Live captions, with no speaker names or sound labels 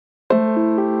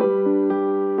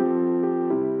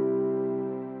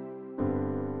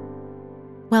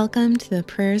Welcome to the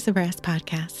Prayers of Rest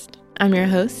podcast. I'm your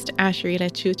host, Ashrita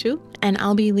Chuchu, and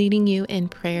I'll be leading you in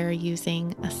prayer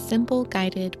using a simple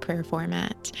guided prayer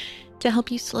format to help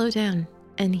you slow down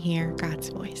and hear God's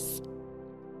voice.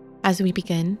 As we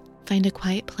begin, find a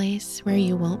quiet place where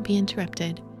you won't be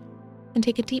interrupted and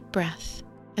take a deep breath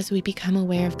as we become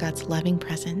aware of God's loving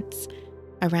presence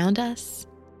around us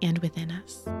and within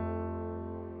us.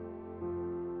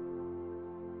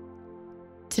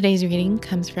 Today's reading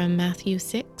comes from Matthew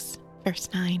 6, verse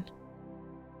 9.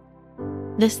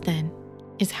 This then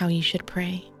is how you should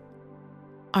pray.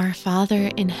 Our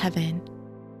Father in heaven,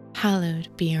 hallowed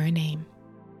be your name.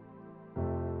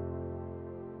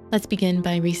 Let's begin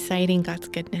by reciting God's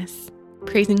goodness,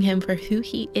 praising Him for who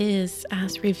He is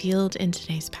as revealed in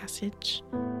today's passage.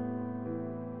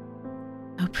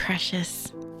 Oh,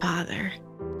 precious Father,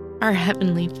 our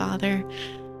Heavenly Father,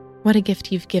 what a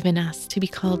gift you've given us to be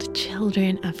called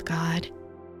children of God.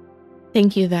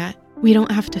 Thank you that we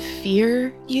don't have to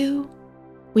fear you.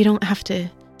 We don't have to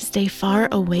stay far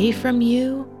away from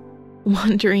you,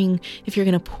 wondering if you're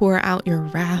going to pour out your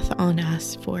wrath on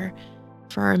us for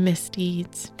our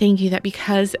misdeeds. Thank you that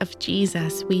because of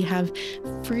Jesus, we have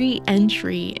free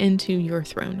entry into your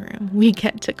throne room. We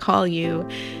get to call you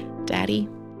Daddy,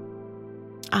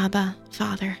 Abba,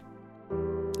 Father.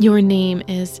 Your name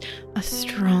is a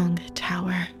strong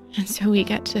tower, and so we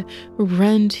get to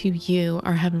run to you,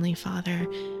 our Heavenly Father.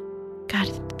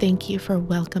 God, thank you for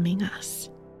welcoming us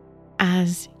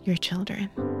as your children.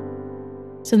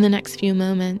 So in the next few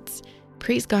moments,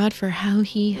 praise God for how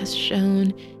He has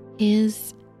shown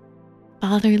His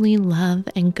fatherly love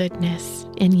and goodness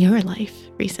in your life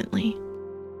recently.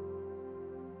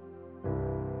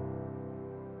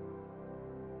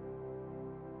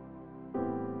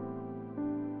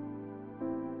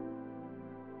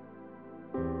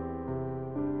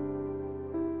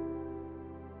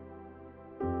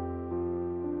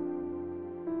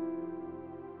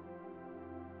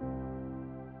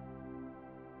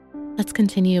 Let's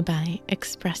continue by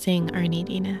expressing our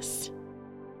neediness.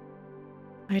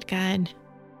 Lord God,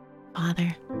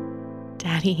 Father,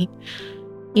 Daddy,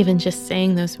 even just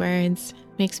saying those words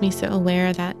makes me so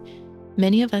aware that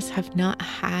many of us have not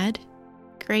had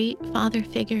great father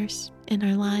figures in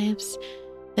our lives.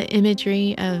 The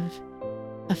imagery of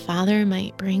a father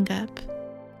might bring up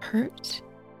hurt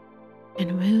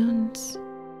and wounds,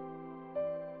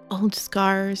 old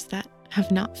scars that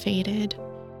have not faded.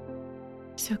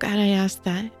 So God, I ask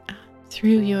that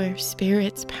through your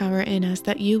Spirit's power in us,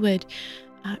 that you would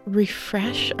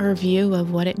refresh our view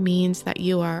of what it means that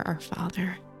you are our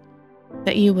Father,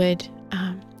 that you would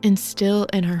instill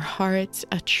in our hearts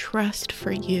a trust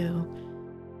for you.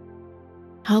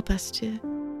 Help us to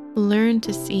learn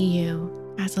to see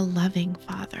you as a loving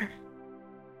Father.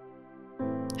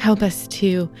 Help us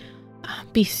to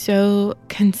be so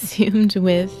consumed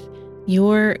with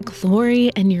your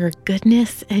glory and your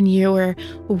goodness and your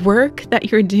work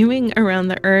that you're doing around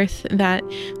the earth, that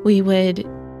we would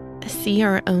see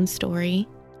our own story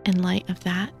in light of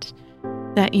that,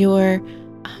 that your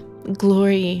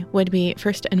glory would be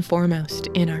first and foremost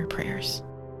in our prayers.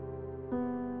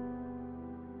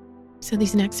 So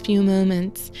these next few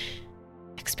moments,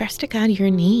 express to God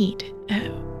your need,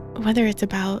 whether it's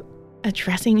about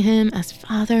addressing Him as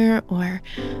Father or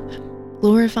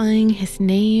glorifying His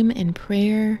name in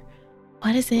prayer.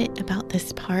 What is it about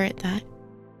this part that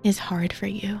is hard for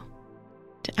you?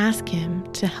 To ask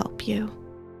Him to help you.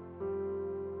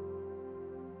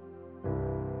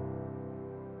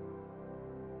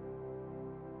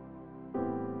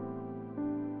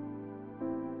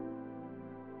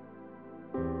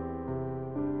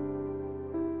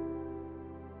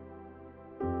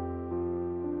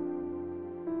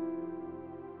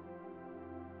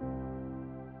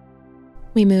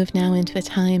 We move now into a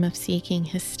time of seeking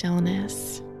His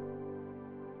stillness.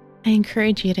 I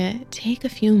encourage you to take a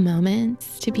few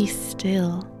moments to be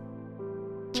still.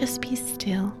 Just be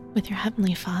still with your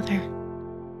Heavenly Father.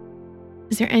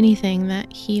 Is there anything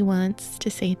that He wants to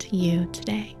say to you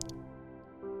today?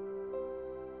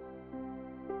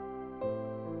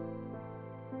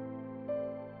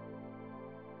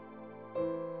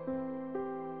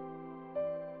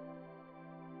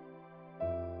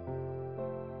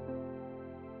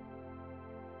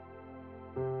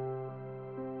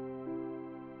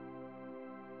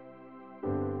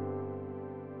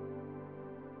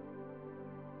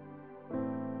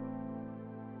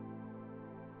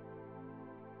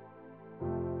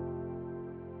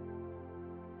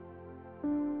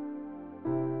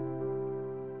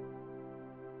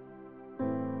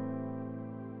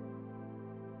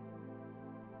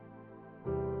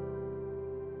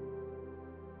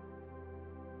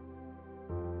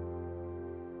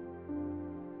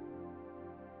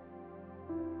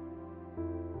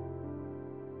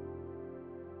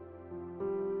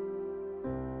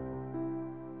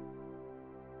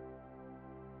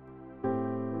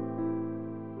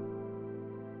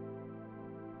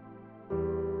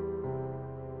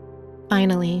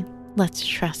 Finally, let's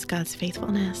trust God's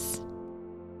faithfulness.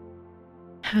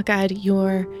 Oh God,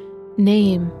 your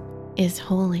name is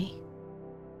holy.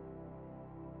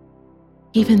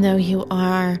 Even though you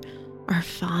are our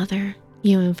Father,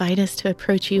 you invite us to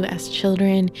approach you as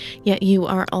children, yet you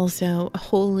are also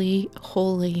holy,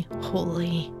 holy,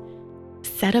 holy,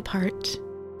 set apart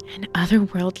and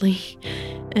otherworldly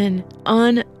and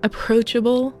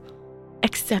unapproachable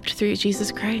except through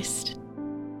Jesus Christ.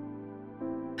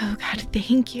 Oh God,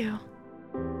 thank you.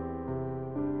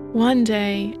 One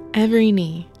day, every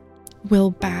knee will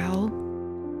bow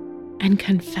and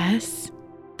confess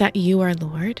that you are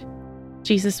Lord.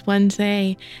 Jesus, one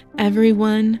day,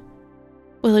 everyone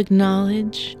will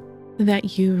acknowledge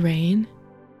that you reign.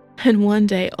 And one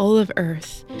day, all of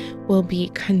earth will be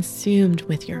consumed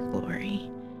with your glory.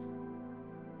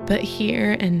 But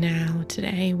here and now,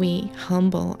 today, we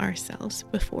humble ourselves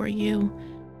before you.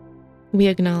 We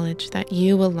acknowledge that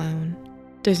you alone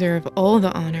deserve all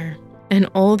the honor and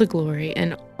all the glory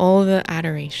and all the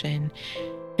adoration.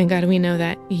 And God, we know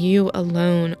that you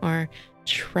alone are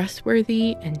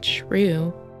trustworthy and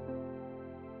true.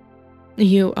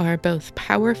 You are both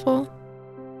powerful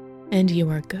and you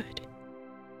are good.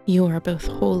 You are both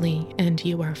holy and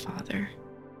you are Father.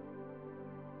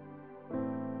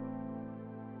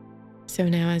 So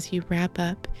now as you wrap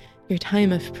up your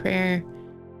time of prayer,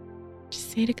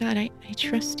 just say to God, I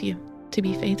trust you to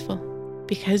be faithful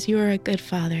because you are a good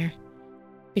Father,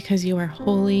 because you are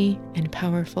holy and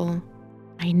powerful.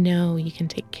 I know you can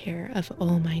take care of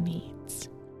all my needs.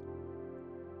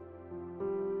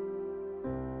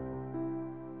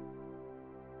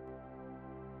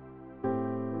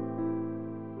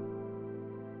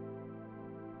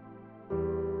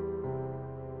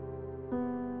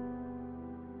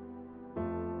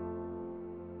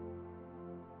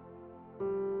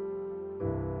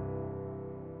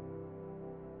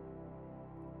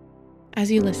 As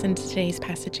you listen to today's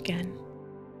passage again,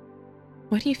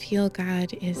 what do you feel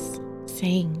God is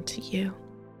saying to you?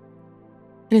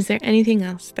 And is there anything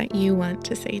else that you want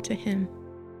to say to him?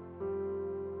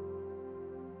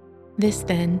 This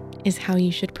then is how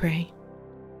you should pray.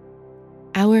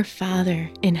 Our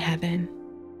Father in heaven,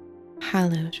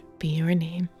 hallowed be your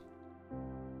name.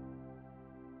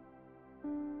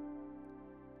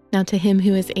 Now to him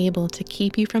who is able to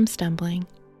keep you from stumbling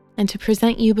and to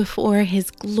present you before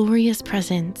his glorious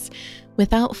presence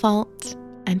without fault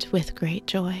and with great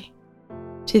joy.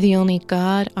 To the only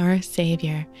God, our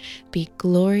Savior, be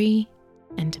glory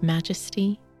and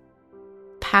majesty,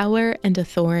 power and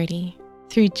authority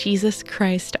through Jesus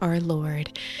Christ our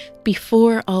Lord,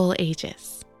 before all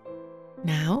ages,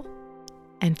 now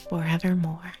and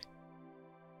forevermore.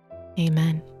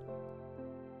 Amen.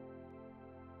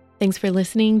 Thanks for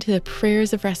listening to the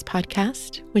Prayers of Rest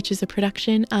podcast, which is a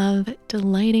production of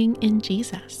Delighting in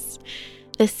Jesus.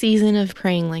 This season of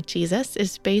Praying Like Jesus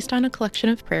is based on a collection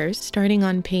of prayers starting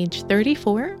on page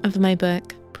 34 of my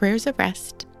book, Prayers of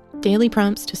Rest, Daily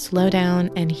Prompts to Slow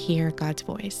Down and Hear God's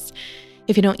Voice.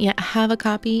 If you don't yet have a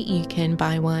copy, you can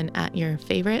buy one at your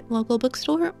favorite local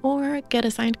bookstore or get a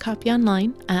signed copy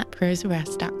online at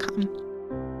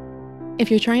prayersofrest.com. If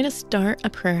you're trying to start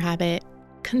a prayer habit,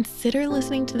 consider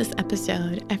listening to this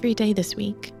episode every day this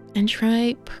week and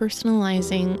try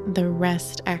personalizing the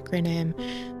REST acronym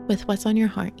with what's on your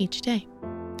heart each day.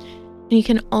 And you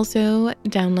can also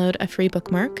download a free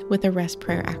bookmark with the REST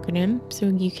prayer acronym so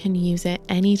you can use it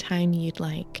anytime you'd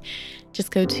like.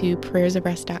 Just go to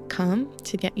prayersofrest.com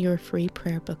to get your free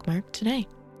prayer bookmark today.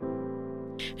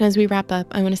 And as we wrap up,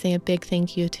 I want to say a big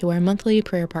thank you to our monthly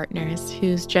prayer partners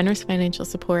whose generous financial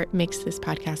support makes this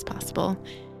podcast possible.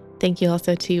 Thank you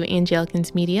also to Angie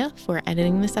Elkins Media for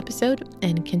editing this episode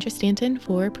and Kendra Stanton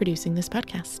for producing this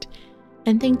podcast.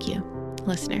 And thank you,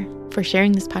 listener, for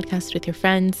sharing this podcast with your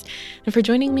friends and for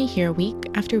joining me here week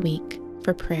after week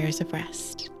for Prayers of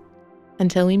Rest.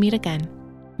 Until we meet again,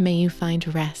 may you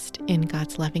find rest in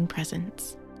God's loving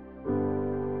presence.